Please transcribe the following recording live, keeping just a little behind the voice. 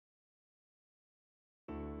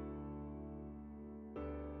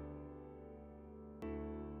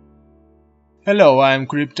Hello, I'm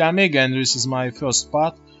Cryptamig and this is my first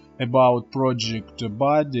part about project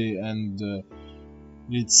body and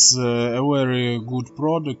it's a very good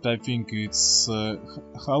product. I think it's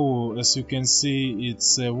how, as you can see,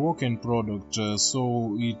 it's a working product,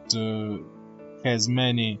 so it has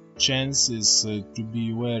many chances to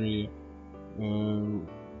be very uh,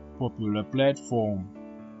 popular platform.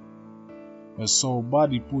 So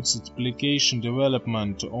Buddy puts its application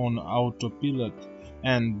development on autopilot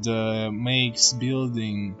and makes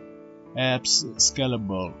building apps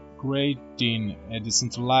scalable, creating a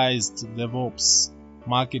decentralized DevOps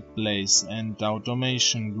marketplace and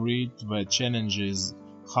automation grid that challenges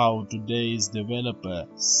how today's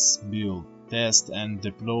developers build, test and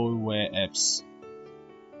deploy their apps.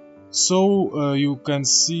 So you can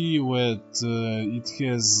see that it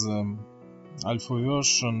has alpha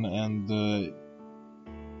version and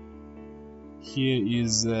here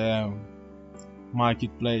is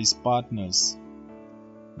marketplace partners.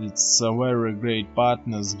 It's a very great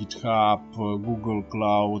partners, GitHub, Google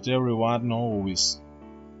Cloud, everyone knows.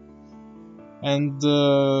 And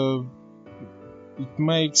it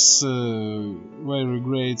makes very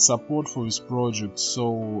great support for this project,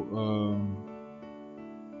 so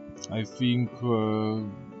I think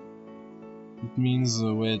it means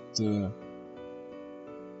that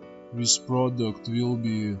this product will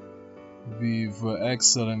be with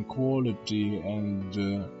excellent quality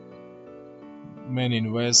and many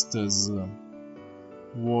investors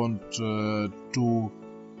want to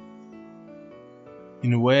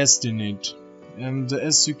invest in it. And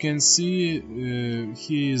as you can see,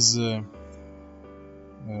 here is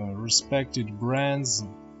respected brands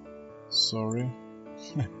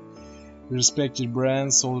respected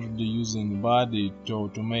brands already using Buddy to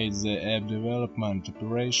automate the app development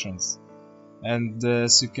operations. And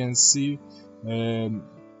as you can see,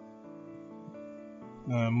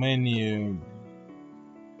 many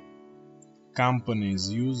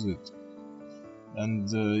companies use it, and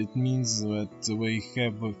it means that they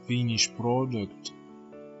have a finished product,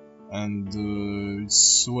 and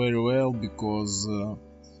it's very well because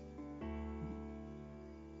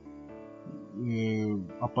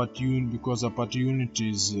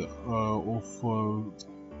opportunities of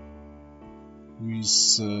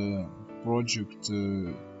this project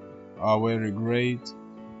are very great.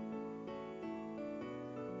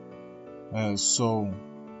 So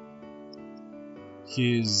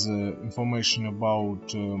here's information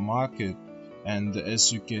about market, and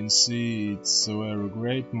as you can see, it's a very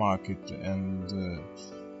great market, and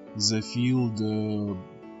the field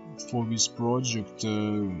for this project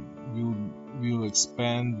will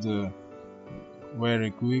expand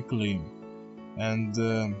very quickly.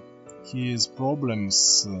 And here's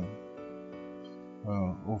problems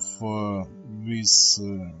of this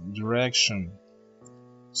direction.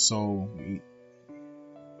 So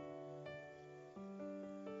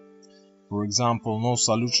for example, no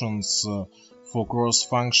solutions for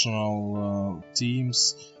cross-functional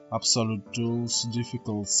teams, absolute tools,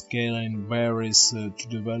 difficult scaling, barriers to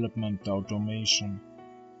development automation.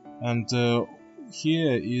 And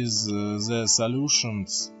here is the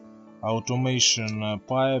solutions: automation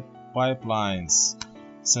pipelines,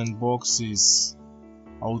 sandboxes,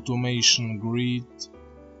 automation grid,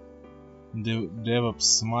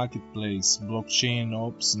 DevOps marketplace, blockchain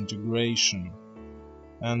ops integration.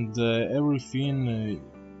 And everything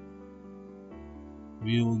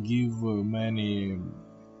will give many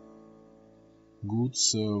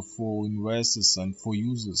goods for investors and for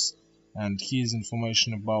users. And here's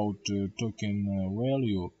information about token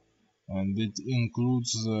value, and it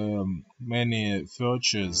includes many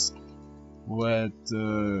features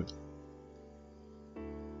that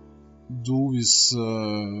do this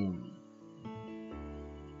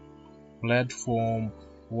platform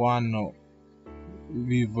one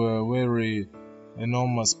with very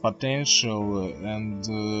enormous potential, and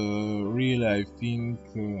really I think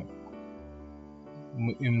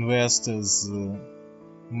investors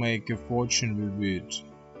make a fortune with it,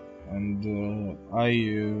 and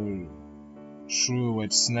I sure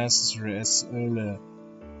it's necessary as early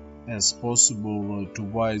as possible to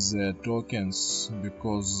buy the tokens,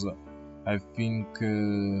 because I think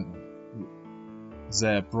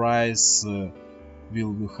the price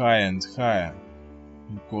will be higher and higher,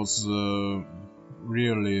 because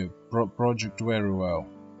really project very well.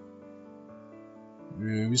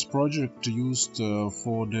 This project used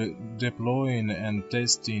for the deploying and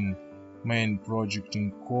testing main project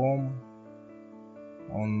in COM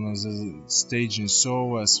on the staging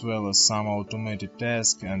server, as well as some automated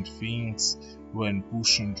tasks and things when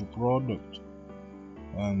pushing to product.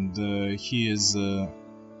 And here is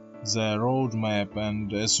the roadmap,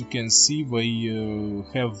 and as you can see, they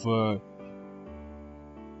have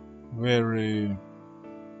very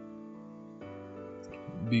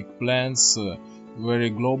big plans, very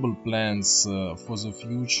global plans for the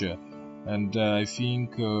future, and I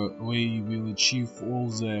think they will achieve all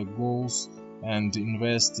their goals, and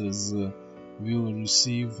investors will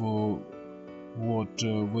receive what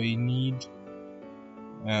they need.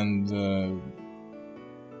 And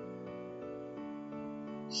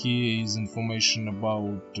here is information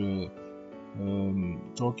about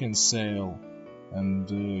token sale, and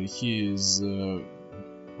here is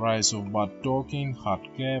price of BAT token, hard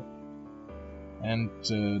cap, and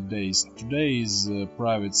days. Today is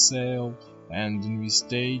private sale, and in this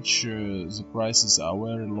stage the prices are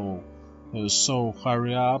very low, so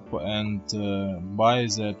hurry up and buy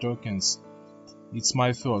the tokens. It's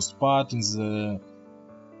my first part. In the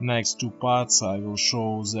next two parts I will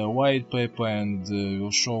show the white paper and will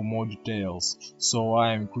show more details. So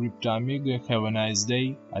I am Crypto Amigo, have a nice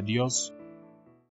day, adios.